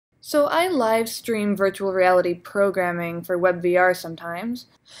So I live stream virtual reality programming for webVR sometimes,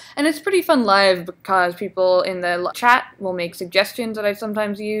 and it's pretty fun live because people in the chat will make suggestions that I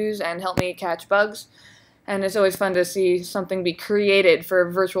sometimes use and help me catch bugs, and it's always fun to see something be created for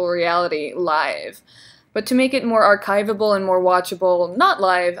virtual reality live. But to make it more archivable and more watchable not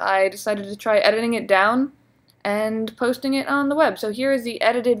live, I decided to try editing it down and posting it on the web. So here is the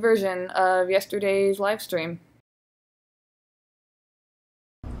edited version of yesterday's live stream.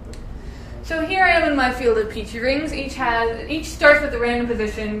 So here I am in my field of Peachy rings. Each starts with a random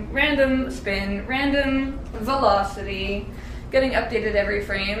position, random spin, random velocity, getting updated every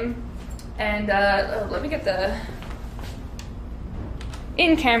frame. And let me get the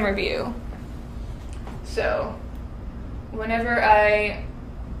in-camera view. So whenever I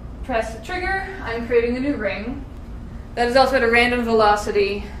press the trigger, I'm creating a new ring. That is also at a random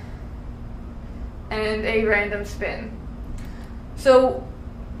velocity and a random spin. So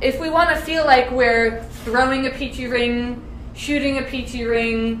if we want to feel like we're throwing a Peachy ring, shooting a Peachy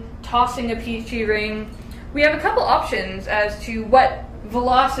ring, tossing a Peachy ring, we have a couple options as to what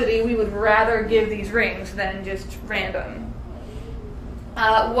velocity we would rather give these rings than just random.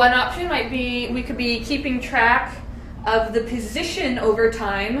 One option might be we could be keeping track of the position over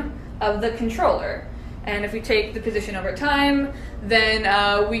time of the controller. And if we take the position over time,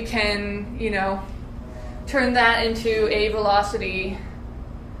 then we can, turn that into a velocity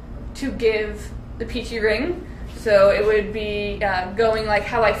to give the Peachy ring. So it would be going like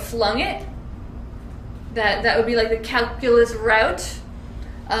how I flung it. That would be like the calculus route.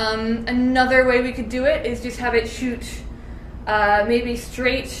 Another way we could do it is just have it shoot maybe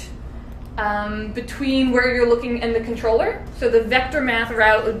straight between where you're looking and the controller. So the vector math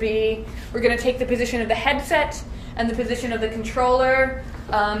route would be, we're going to take the position of the headset and the position of the controller,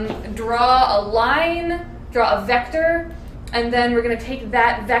 draw a line, draw a vector, and then we're going to take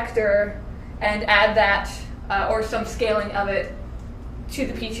that vector and add that, or some scaling of it, to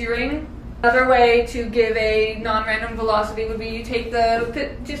the Peachy ring. Another way to give a non-random velocity would be you take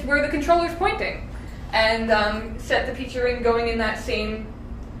just where the controller's pointing and set the Peachy ring going in that same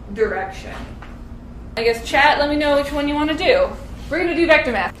direction. I guess chat, let me know which one you want to do. We're going to do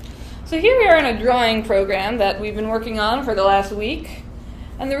vector math. So here we are in a drawing program that we've been working on for the last week.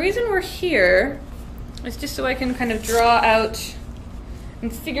 And the reason we're here is just so I can kind of draw out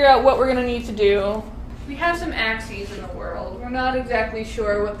and figure out what we're going to need to do. We have some axes in the world. We're not exactly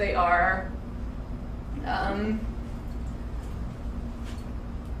sure what they are.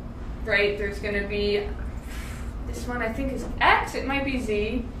 Right, there's going to be, this one I think is X, it might be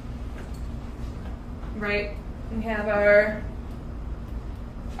Z. Right, we have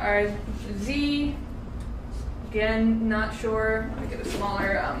our Z, again, not sure. Let me get a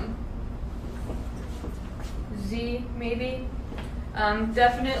smaller Z, maybe.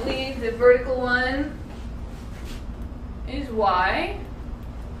 Definitely the vertical one is Y.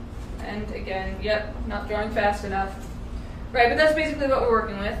 And again, yep, not drawing fast enough. Right, but that's basically what we're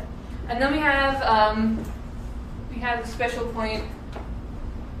working with. And then we have a special point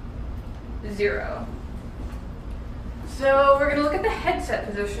 0. So we're going to look at the headset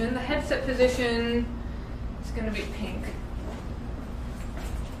position. The headset position is going to be pink.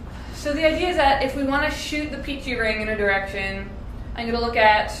 So the idea is that if we want to shoot the Peachy ring in a direction, I'm going to look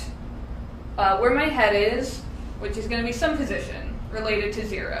at where my head is, which is going to be some position related to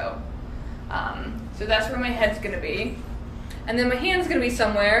 0. So that's where my head's going to be. And then my hand's going to be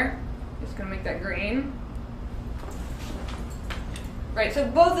somewhere. Just going to make that green. Right, so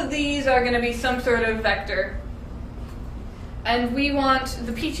both of these are going to be some sort of vector. And we want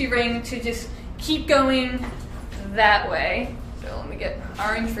the Peachy ring to just keep going that way. So let me get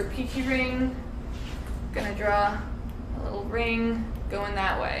orange for Peachy ring. I'm going to draw a little ring going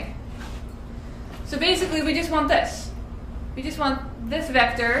that way. So basically we just want this. We just want this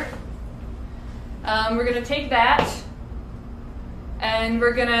vector. We're going to take that and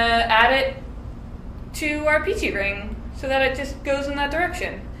we're going to add it to our Peachy ring so that it just goes in that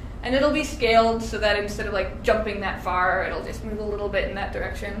direction. And it'll be scaled so that instead of like jumping that far, it'll just move a little bit in that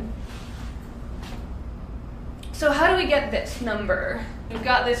direction. So how do we get this number? We've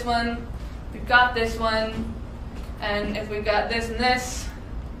got this one, we've got this one, and if we've got this and this,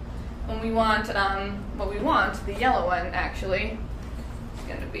 and we want what we want, the yellow one actually, is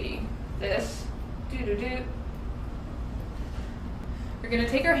going to be this. We're going to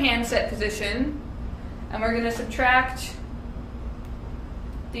take our handset position, and we're going to subtract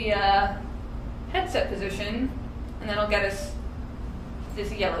the headset position, and that'll get us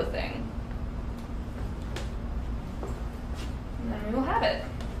this yellow thing. And then we will have it.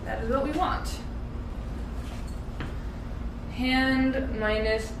 That is what we want. Hand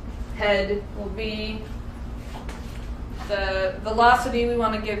minus head will be the velocity we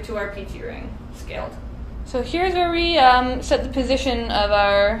want to give to our Peachy ring, scaled. So here's where we set the position of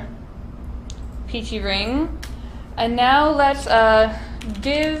our Peachy ring. And now let's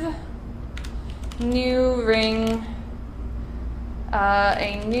give new ring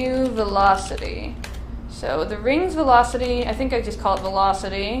a new velocity. So the ring's velocity, I think I just call it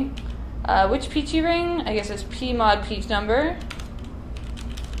velocity. Which Peachy ring? I guess it's P mod Peach number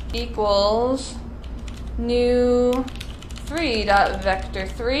equals new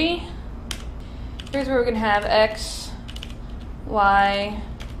 3.vector3. Here's where we're going to have x, y,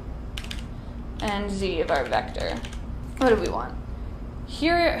 and z of our vector. What do we want?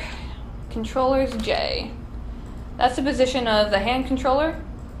 Here, controller's j. That's the position of the hand controller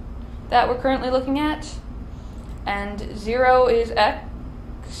that we're currently looking at. And 0 is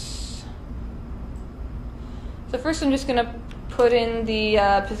x. So first I'm just going to put in the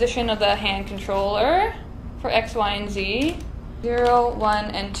position of the hand controller for x, y, and z. 0, 1,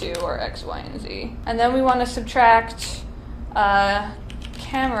 and 2 are x, y, and z. And then we want to subtract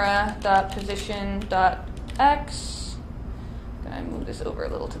camera.position.x. I'm going to move this over a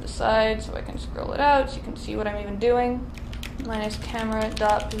little to the side so I can scroll it out so you can see what I'm even doing. Minus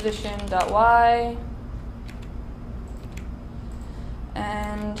camera.position.y.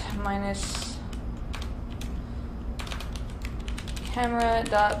 And minus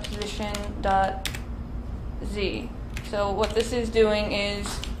camera.position.z. So what this is doing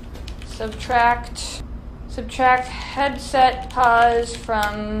is subtract headset pause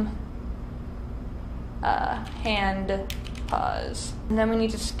from hand pause. And then we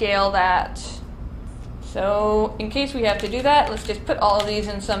need to scale that. So in case we have to do that, let's just put all of these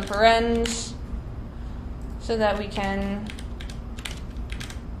in some parens so that we can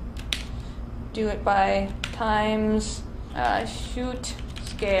do it by times shoot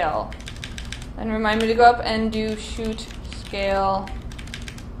scale. And remind me to go up and do shoot scale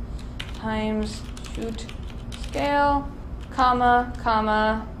times shoot scale, comma,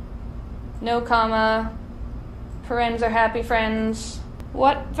 comma, no comma, parens are happy friends.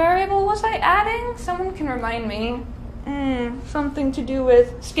 What variable was I adding? Someone can remind me. Something to do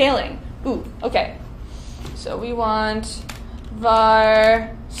with scaling. Ooh, okay. So we want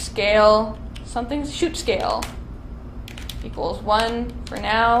var scale, something shoot scale equals 1 for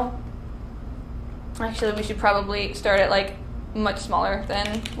now. Actually, we should probably start at like much smaller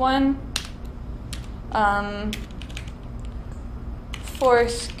than 1. For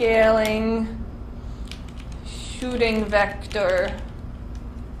scaling shooting vector.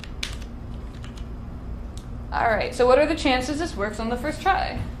 Alright, so what are the chances this works on the first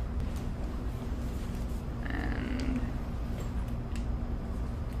try? And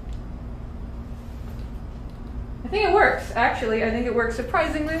I think it works, actually. I think it works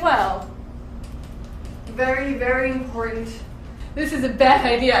surprisingly well. Very, very important. This is a bad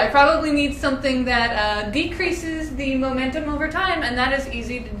idea. I probably need something that decreases the momentum over time, and that is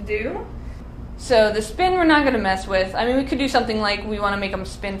easy to do. So the spin we're not going to mess with. I mean, we could do something like we want to make them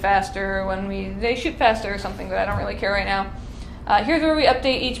spin faster when they shoot faster or something, but I don't really care right now. Here's where we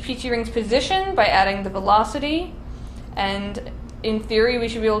update each Peachy ring's position by adding the velocity. And in theory, we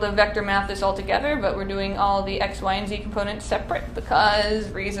should be able to vector math this all together, but we're doing all the x, y, and z components separate because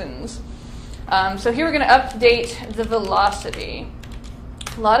reasons. So here we're going to update the velocity.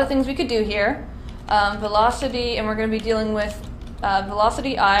 A lot of things we could do here. Velocity, and we're going to be dealing with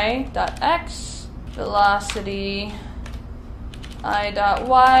velocity I.x, velocity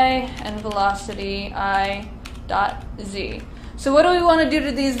I.y, and velocity I.z. So what do we want to do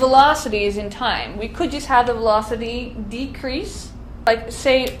to these velocities in time? We could just have the velocity decrease. Like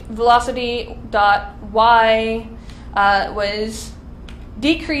say velocity dot y was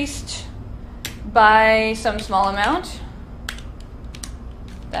decreased by some small amount.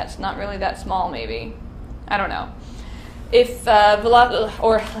 That's not really that small, maybe. I don't know. If velocity,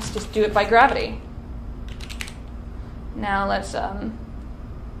 or let's just do it by gravity. Now let's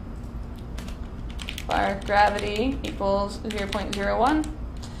our gravity equals 0.01.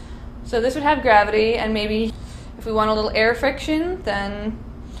 So this would have gravity, and maybe if we want a little air friction, then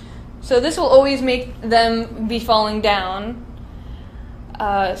so this will always make them be falling down.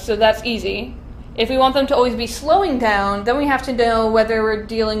 So that's easy. If we want them to always be slowing down, then we have to know whether we're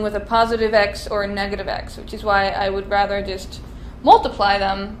dealing with a positive x or a negative x, which is why I would rather just multiply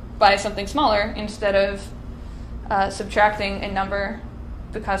them by something smaller instead of subtracting a number,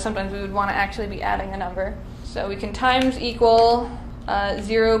 because sometimes we would want to actually be adding a number. So we can times equal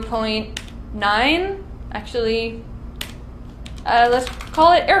 0.9. Actually, let's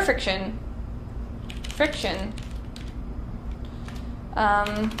call it air friction.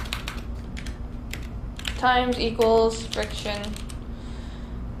 times equals friction.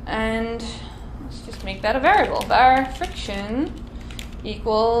 And let's just make that a variable. Var friction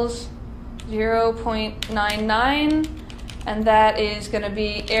equals 0.99, and that is going to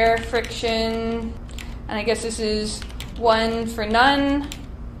be air friction, and I guess this is 1 for none,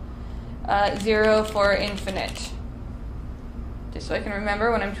 0 for infinite. Just so I can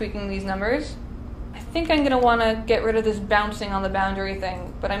remember when I'm tweaking these numbers. I think I'm going to want to get rid of this bouncing on the boundary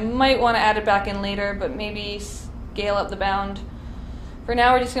thing, but I might want to add it back in later, but maybe scale up the bound. For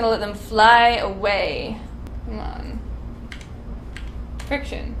now, we're just going to let them fly away. Come on.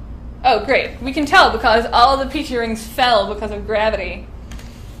 Friction. Oh, great. We can tell because all of the Peachy rings fell because of gravity.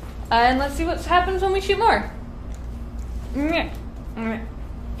 And let's see what happens when we shoot more.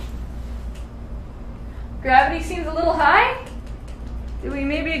 Gravity seems a little high. Do we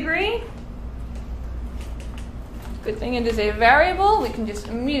maybe agree? Good thing it is a variable. We can just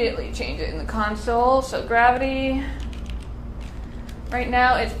immediately change it in the console. So gravity, right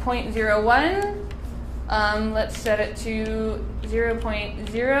now it's 0.01. Let's set it to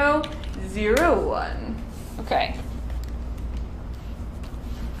 0.001. Okay.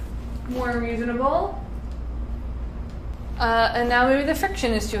 More reasonable. And now maybe the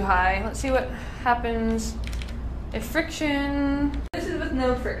friction is too high. Let's see what happens if friction... This is with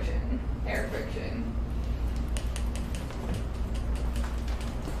no friction, air friction.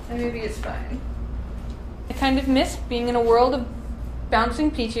 And maybe it's fine. I kind of miss being in a world of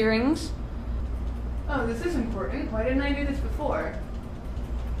bouncing Peachy rings. Oh, this is important. Why didn't I do this before?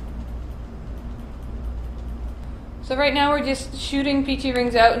 So right now we're just shooting Peachy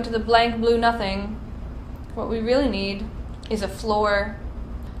rings out into the blank blue nothing. What we really need is a floor.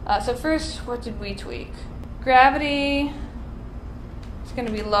 So first, what did we tweak? Gravity is going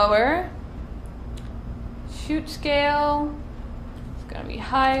to be lower. Shoot scale is going to be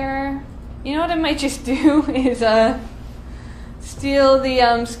higher. You know what I might just do is steal the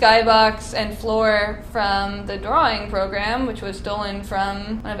skybox and floor from the drawing program, which was stolen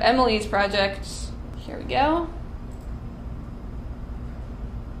from one of Emily's projects. Here we go.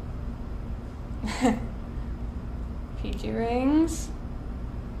 Peachy rings.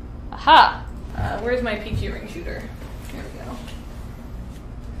 Aha! Where's my Peachy ring shooter? Here we go.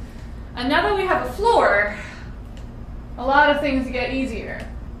 And now that we have a floor, a lot of things get easier.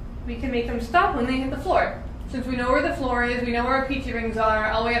 We can make them stop when they hit the floor. Since we know where the floor is, we know where our Peachy rings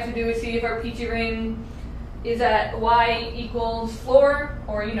are, all we have to do is see if our Peachy ring is at y equals floor,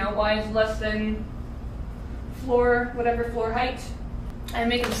 or y is less than floor, whatever floor height, and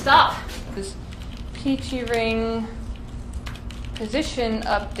make them stop. This Peachy ring position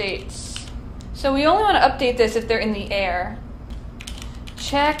updates. So we only want to update this if they're in the air.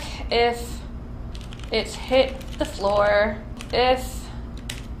 Check if it's hit the floor. If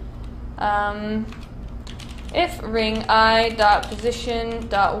ring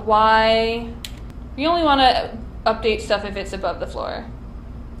I.position.y, we only want to update stuff if it's above the floor.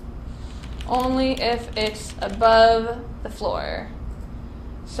 Only if it's above the floor.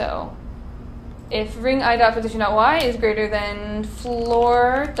 So if ring I.position.y is greater than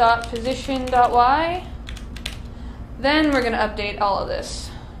floor.position.y, then we're going to update all of this.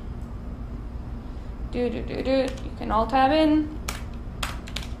 You can all tab in.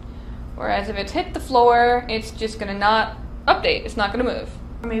 Whereas if it's hit the floor, it's just going to not update. It's not going to move.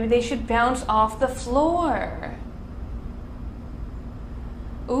 Or maybe they should bounce off the floor.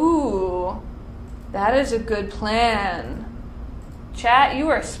 Ooh, that is a good plan. Chat, you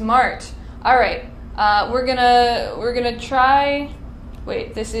are smart. All right, we're gonna try.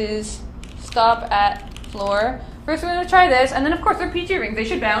 Wait, this is stop at floor. First, we're gonna try this, and then of course they're Peachy rings. They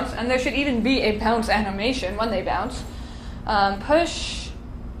should bounce, and there should even be a bounce animation when they bounce. Push.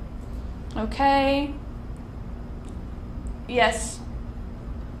 Okay. Yes.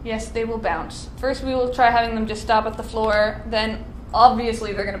 Yes, they will bounce. First, we will try having them just stop at the floor. Then,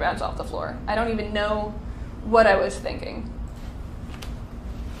 obviously, they're gonna bounce off the floor. I don't even know what I was thinking.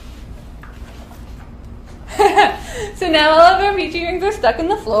 So now all of our Peachy rings are stuck in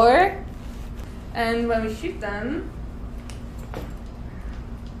the floor, and when we shoot them,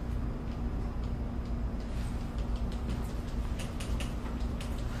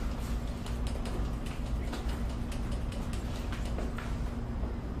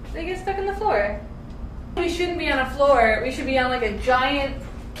 they get stuck in the floor. We shouldn't be on a floor, we should be on like a giant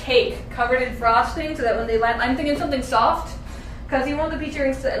cake covered in frosting so that when they land, I'm thinking something soft, because you want the Peachy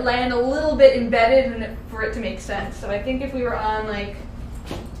rings to land a little bit embedded in it for it to make sense. So I think if we were on like,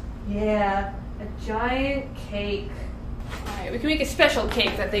 yeah, a giant cake. Alright, we can make a special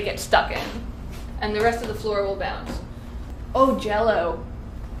cake that they get stuck in, and the rest of the floor will bounce. Oh, Jello.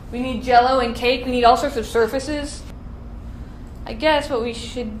 We need jello and cake. We need all sorts of surfaces. I guess what we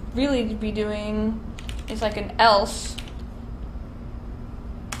should really be doing is like an else.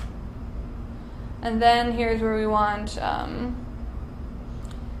 And then here's where we want a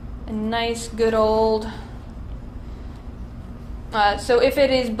nice good old... so if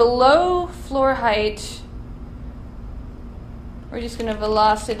it is below floor height, we're just going to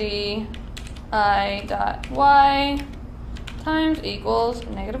velocity I dot y times equals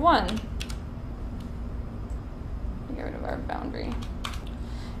 -1. Get rid of our boundary.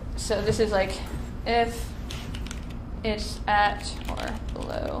 So this is like if it's at or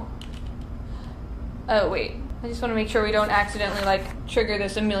below. Oh wait, I just want to make sure we don't accidentally like trigger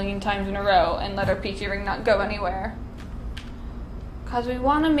this a million times in a row and let our Peachy ring not go anywhere. Because we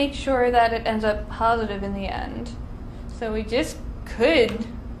want to make sure that it ends up positive in the end. So we just could.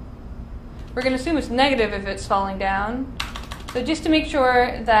 We're going to assume it's negative if it's falling down. So just to make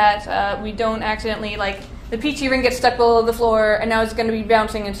sure that we don't accidentally, like, the Peachy ring gets stuck below the floor and now it's going to be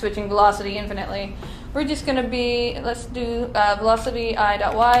bouncing and switching velocity infinitely. We're just going to be, let's do velocity I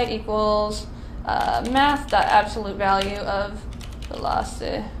dot y equals math dot absolute value of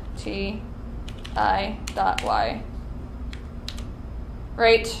velocity I dot y.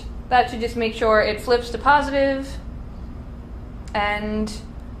 Right? That should just make sure it flips to positive and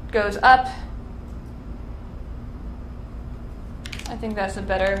goes up. I think that's a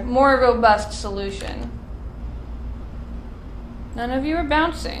better, more robust solution. None of you are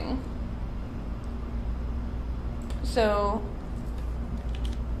bouncing. So,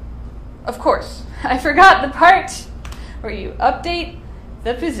 of course, I forgot the part where you update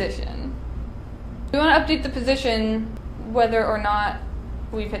the position. We want to update the position whether or not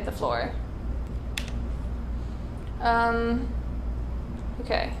we've hit the floor.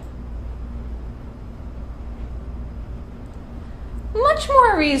 Okay. Much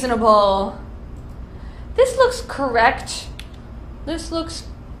more reasonable. This looks correct. This looks,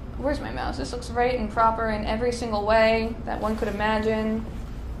 where's my mouse? This looks right and proper in every single way that one could imagine.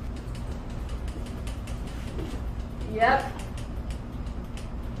 Yep.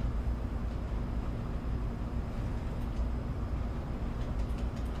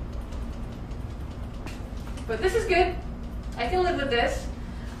 But this is good. I can live with this.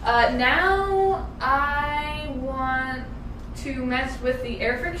 Now I want to mess with the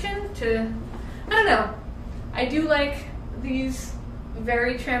air friction to, I don't know. I do like these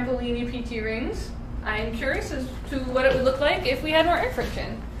very trampoline-y Peachy rings. I'm curious as to what it would look like if we had more air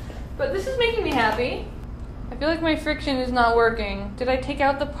friction. But this is making me happy. I feel like my friction is not working. Did I take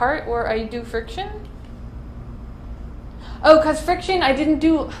out the part where I do friction? Oh, because friction, I didn't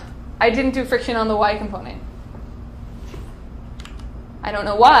do friction on the Y component. I don't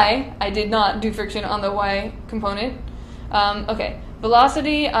know why I did not do friction on the Y component. Okay,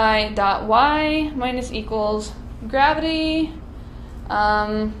 velocity I dot y minus equals gravity.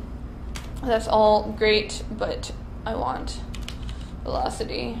 That's all great, but I want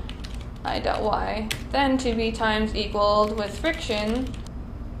velocity I dot y then to be times equaled with friction.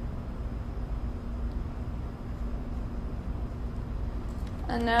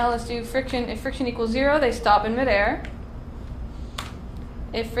 And now let's do friction. If friction equals 0, they stop in midair.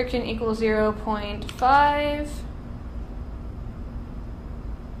 If friction equals 0.5,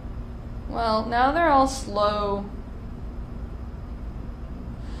 well, now they're all slow.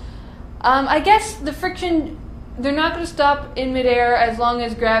 I guess the friction, they're not going to stop in midair as long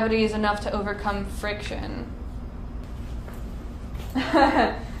as gravity is enough to overcome friction.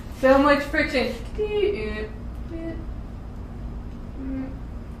 So much friction.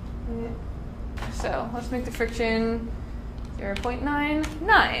 So let's make the friction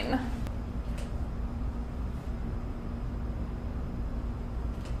 0.99.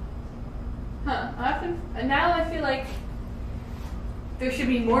 And now I feel like there should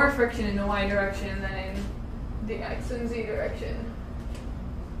be more friction in the y direction than in the x and z direction.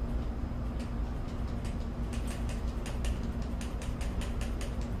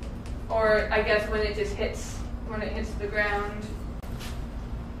 Or I guess when it just hits, when it hits the ground.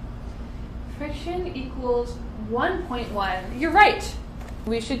 Friction equals 1.1. You're right.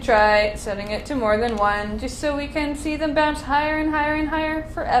 We should try setting it to more than 1 just so we can see them bounce higher and higher and higher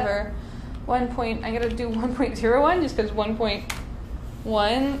forever. I gotta do 1.01 just because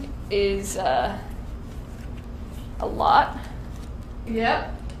 1.1 is a lot.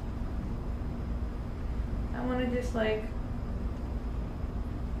 Yep. I want to just like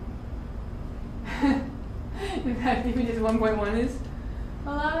in fact even just 1.1 is a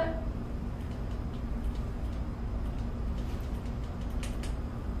lot.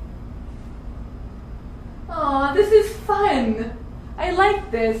 Aw, this is fun. I like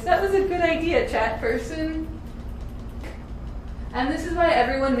this. That was a good idea, chat person. And this is why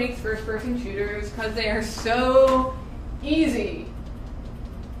everyone makes first-person shooters, because they are so easy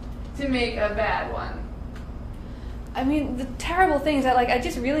to make a bad one. I mean, the terrible thing is that, like, I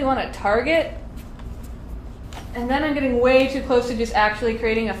just really want to target, and then I'm getting way too close to just actually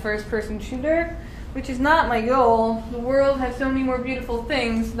creating a first-person shooter, which is not my goal. The world has so many more beautiful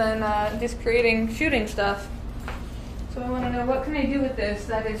things than just creating shooting stuff. So I want to know, what can I do with this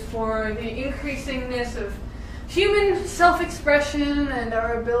that is for the increasingness of human self-expression and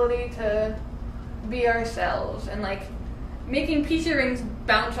our ability to be ourselves. And like, making Peachy rings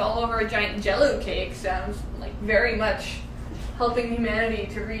bounce all over a giant jello cake sounds like very much helping humanity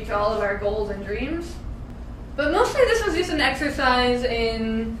to reach all of our goals and dreams. But mostly this was just an exercise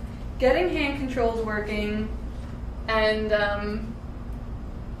in getting hand controls working and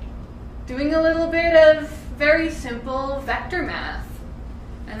doing a little bit of very simple vector math.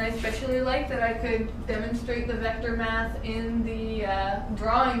 And I especially liked that I could demonstrate the vector math in the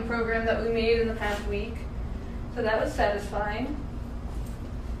drawing program that we made in the past week. So that was satisfying.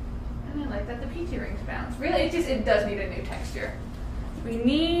 And I like that the Peachy rings bounce. Really, it does need a new texture. We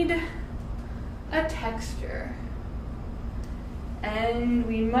need a texture. And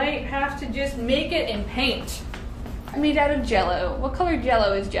we might have to just make it in paint. Made out of jello. What color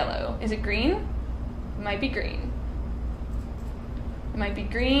jello is jello? Is it green? It might be green. It might be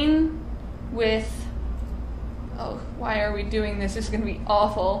green with, oh, why are we doing this? This is going to be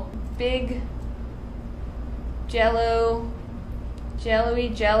awful. Big jello, jello-y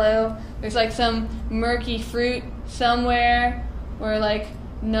jello. There's like some murky fruit somewhere where like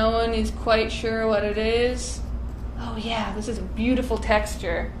no one is quite sure what it is. Oh yeah, this is a beautiful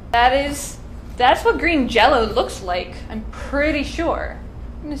texture. That's what green jello looks like, I'm pretty sure.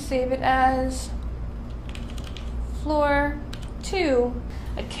 I'm gonna save it as floor 2.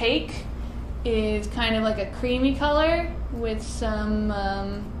 A cake is kind of like a creamy color with some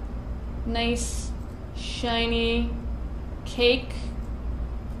nice shiny cake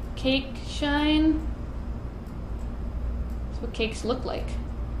shine. That's what cakes look like.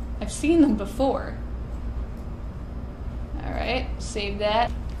 I've seen them before. Alright, save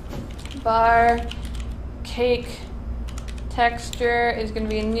that. Bar cake texture is going to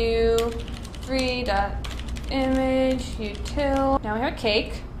be a new 3.image util. Now we have a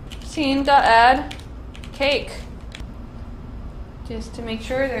cake. Scene.add cake. Just to make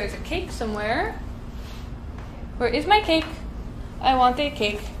sure there's a cake somewhere. Where is my cake? I want a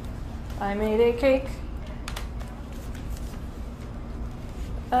cake. I made a cake.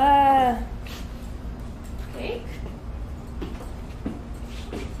 Cake?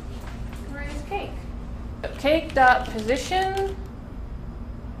 Where is cake? Cake.position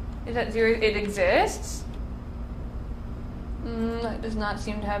is at 0. It exists. That does not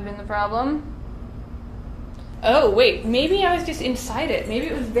seem to have been the problem. Oh, wait. Maybe I was just inside it. Maybe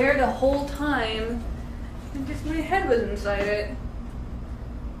it was there the whole time and just my head was inside it.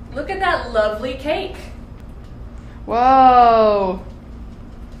 Look at that lovely cake. Whoa.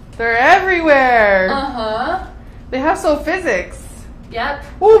 They're everywhere. Uh-huh. They have so physics. Yep.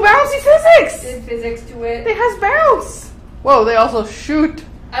 Ooh, bouncy physics. Did physics to it. It has bounce. Whoa, they also shoot.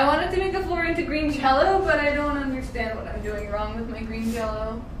 I wanted to make the floor into green jello, but I don't understand what I'm doing wrong with my green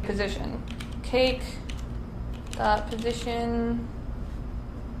jello. Position. Cake. Dot position.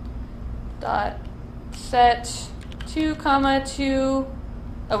 Dot set 2, 2.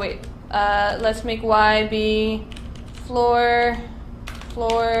 Oh wait. Let's make y be floor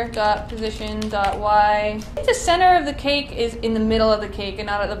dot position dot y. I think the center of the cake is in the middle of the cake and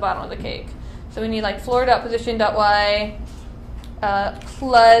not at the bottom of the cake. So we need like floor dot position dot y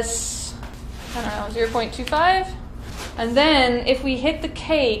plus, I don't know, 0.25. And then if we hit the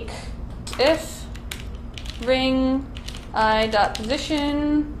cake, if ring I dot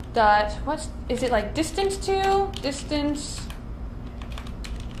position dot, what is it, like distance to? Distance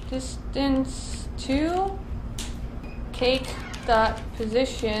to cake dot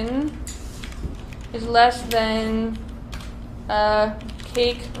position is less than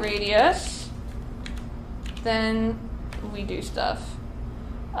cake radius, then we do stuff.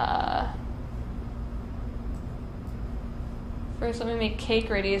 First, let me make cake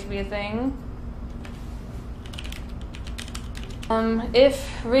radius be a thing.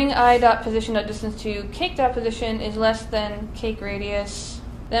 If ring I dot position dot distance to cake dot position is less than cake radius,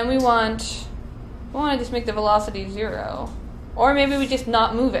 then we want to just make the velocity 0. Or maybe we just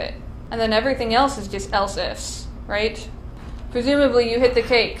not move it. And then everything else is just else ifs, right? Presumably you hit the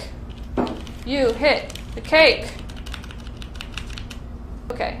cake. You hit the cake.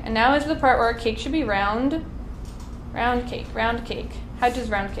 Okay, and now is the part where our cake should be round. Round cake, round cake. How does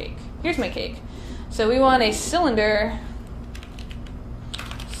round cake? Here's my cake. So we want a cylinder.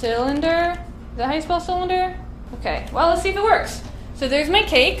 Cylinder? Is that how you spell cylinder? Okay, well, let's see if it works. So there's my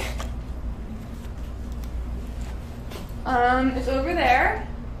cake. It's over there.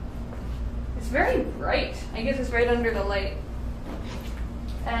 It's very bright. I guess it's right under the light.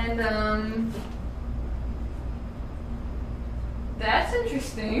 And, that's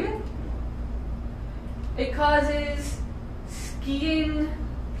interesting. It causes skiing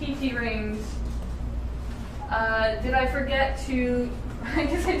Peachy rings. Did I forget to... I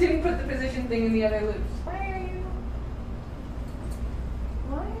guess I didn't put the position thing in the other loops. Why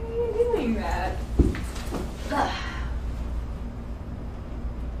are you doing that? Ugh.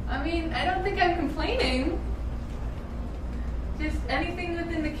 I mean, I don't think I'm complaining. Just anything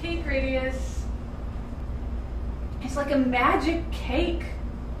within the cake radius. It's like a magic cake.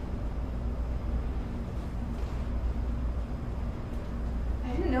 I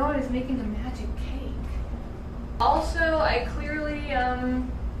didn't know I was making a magic cake. Also, I clearly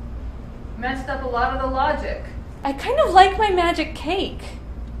messed up a lot of the logic. I kind of like my magic cake.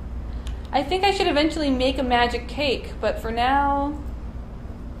 I think I should eventually make a magic cake, but for now,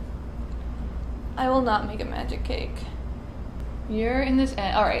 I will not make a magic cake. You're in this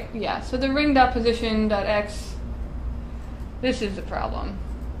end. Alright, yeah, so the ring.position.x, this is the problem.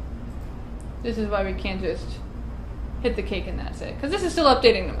 This is why we can't just hit the cake and that's it. Because this is still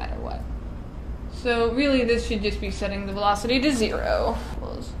updating no matter what. So really this should just be setting the velocity to 0.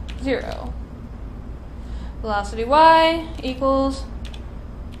 Equals 0. Velocity y equals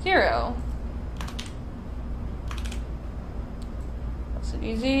 0.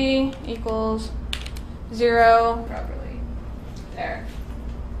 Velocity z equals 0 properly. There.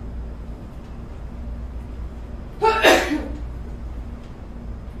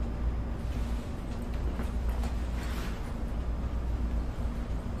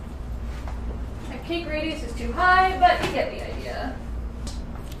 Cake radius is too high, but you get the idea.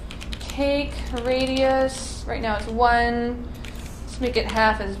 Cake radius, right now it's 1. Let's make it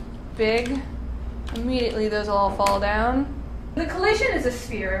half as big. Immediately those will all fall down. The collision is a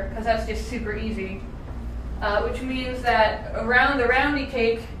sphere, because that's just super easy. Which means that around the roundy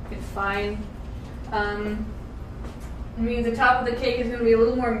cake is fine. It means the top of the cake is going to be a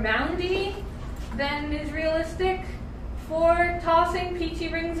little more moundy than is realistic for tossing Peachy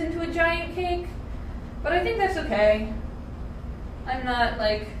rings into a giant cake. But I think that's okay. I'm not,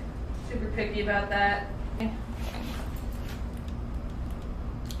 like, super picky about that.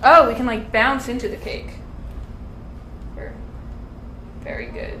 Oh, we can, like, bounce into the cake. Very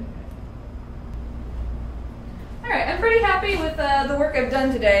good. Alright, I'm pretty happy with the work I've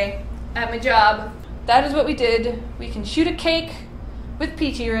done today at my job. That is what we did. We can shoot a cake with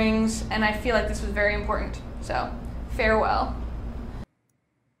Peachy rings, and I feel like this was very important. So, farewell.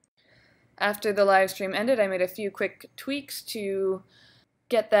 After the live stream ended, I made a few quick tweaks to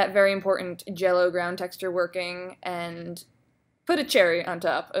get that very important jello ground texture working and put a cherry on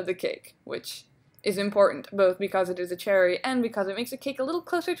top of the cake, which is important both because it is a cherry and because it makes the cake a little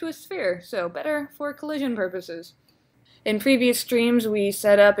closer to a sphere, so better for collision purposes. In previous streams, we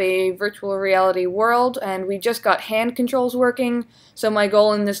set up a virtual reality world, and we just got hand controls working, so my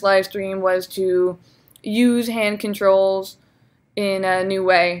goal in this live stream was to use hand controls in a new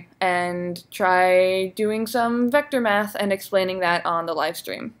way and try doing some vector math and explaining that on the live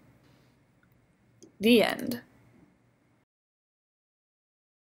stream. The end.